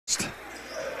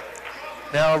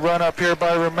Now a run up here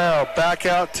by Ramiro. Back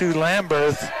out to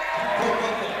Lamberth.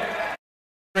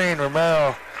 Green,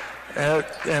 Ramiro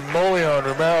and Molion.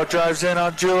 Ramiro drives in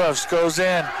on Julius, goes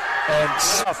in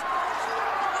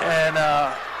and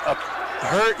a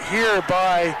hurt here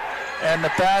by, and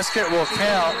the basket will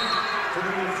count.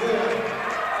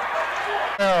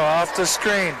 Ramiro off the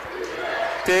screen.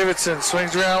 Davidson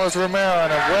swings around with Ramiro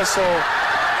and a whistle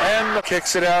and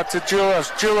kicks it out to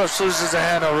Julius. Julius loses the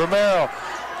handle. Ramiro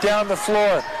down the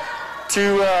floor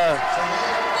to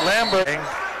Lambert.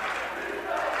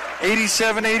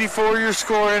 87-84 your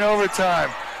score in overtime.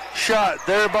 Shot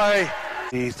there by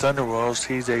the Thunderwolves.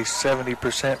 He's a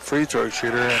 70% free throw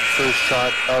shooter and first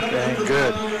shot up and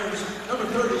good.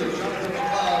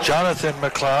 Jonathan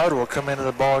McLeod will come into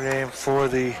the ball game for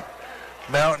the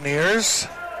Mountaineers.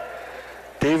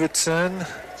 Davidson,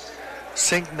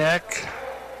 Sinkneck,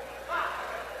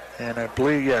 and I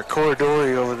believe,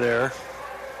 Corridori over there,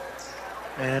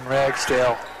 and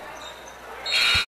Ragsdale.